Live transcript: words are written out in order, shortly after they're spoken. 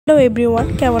Hello everyone,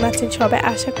 কেমন আছেন সবাই?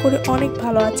 আশা করি অনেক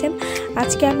ভালো আছেন।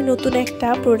 আজকে আমি নতুন একটা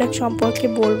প্রোডাক্ট সম্পর্কে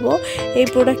বলবো। এই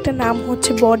প্রোডাক্টটার নাম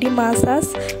হচ্ছে বডি মাসাজ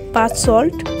বাথ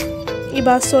সল্ট। এই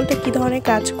বাথ সল্টটা কী ধরনের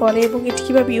কাজ করে এবং এটি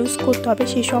কীভাবে ইউজ করতে হবে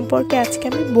সেই সম্পর্কে আজকে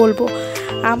আমি বলবো।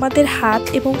 আমাদের হাত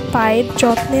এবং পায়ের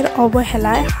যত্নের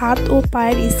অবহেলায় হাত ও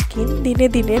পায়ের স্কিন দিনে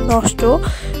দিনে নষ্ট,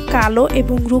 কালো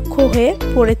এবং রুক্ষ হয়ে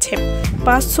পড়েছে।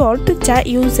 বাথ সল্ট যা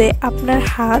ইউজে আপনার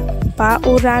হাত, পা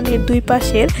ও রানের দুই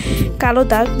পাশের কালো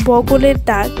দাগ, বগলের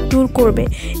দাগ দূর করবে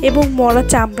এবং মরা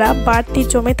চামড়া, বাড়তি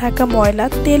জমে থাকা ময়লা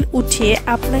তেল উঠিয়ে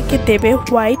আপনাকে দেবে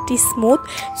হোয়াইট, স্মুথ,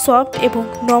 সফট এবং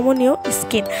নমনীয়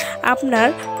স্কিন। আপনার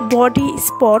বডি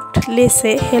স্পট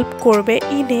লেসে হেল্প করবে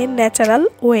ইন এ ন্যাচারাল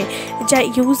ওয়ে, যা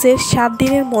ইউজের 7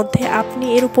 দিনের মধ্যে আপনি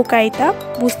এর উপকারিতা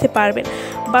বুঝতে পারবেন।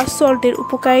 বাথ সল্টের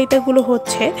উপকারিতাগুলো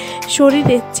হচ্ছে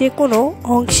শরীরের যে কোনো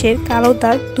অংশের কালো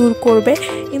দাগ দূর করবে,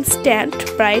 ইনস্ট্যান্ট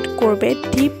ব্রাইট করবে,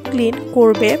 ডিপ ক্লিন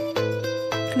করবে,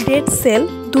 ডেড সেল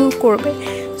দূর করবে,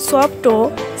 সফট ও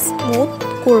স্মুথ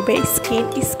করবে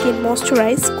স্কিন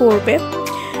ময়শ্চারাইজ করবে।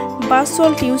 বাথ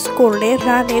সল্ট ইউজ করলে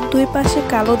রানের দুই পাশে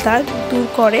কালো দাগ দূর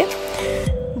করে,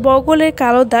 বগলের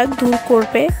কালো দাগ দূর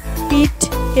করবে, পিঠ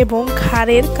এবং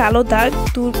ঘাড়ের কালো দাগ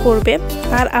দূর করবে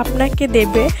আর আপনাকে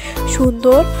দেবে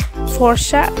সুন্দর,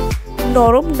 ফর্সা,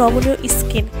 নরম, নমনীয়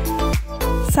স্কিন।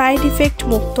 সাইড ইফেক্ট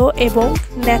মুক্ত এবং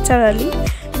ন্যাচারালি।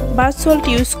 বাথ সল্ট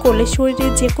ইউজ করলে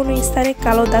শরীরের যে কোনো স্থানে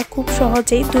কালো দাগ খুব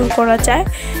সহজেই দূর করা যায়।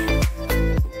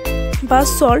 বাথ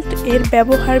সল্ট এর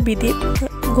ব্যবহার বিধি: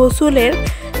 গোসলের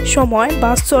সময়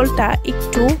বাথ সল্টটা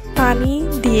একটু পানি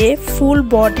দিয়ে ফুল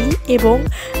বডি এবং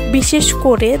বিশেষ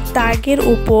করে দাগের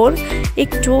উপর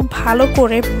একটু ভালো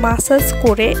করে মাসাজ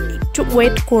করে একটু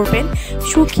ওয়েট করবেন।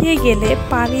 শুকিয়ে গেলে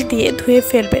পানি দিয়ে ধুয়ে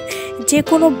ফেলবেন। যে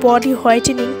কোনো বডি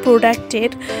হোয়াইটেনিং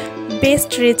প্রোডাক্টের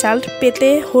বেস্ট রেজাল্ট পেতে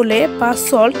হলে বাথ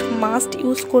সল্ট মাস্ট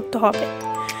ইউজ করতে হবে।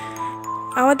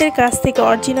 আমাদের কাছ থেকে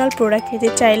অরিজিনাল প্রোডাক্ট নিতে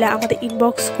চাইলে আমাদের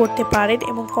ইনবক্স করতে পারেন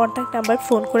এবং কন্ট্যাক্ট নাম্বার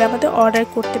ফোন করে আমাদের অর্ডার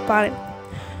করতে পারেন।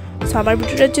 সো আমার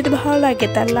ভিডিওটা যদি ভালো লাগে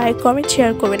তার লাইক, কমেন্ট,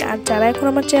 শেয়ার করবেন। আর যারা এখন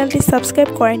আমার চ্যানেলটি সাবস্ক্রাইব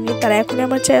করেননি তারা এখন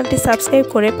আমার চ্যানেলটি সাবস্ক্রাইব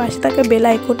করে পাশে থাকা বেল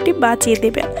আইকনটি বাজিয়ে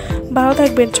দেবেন। ভালো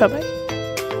থাকবেন সবাই।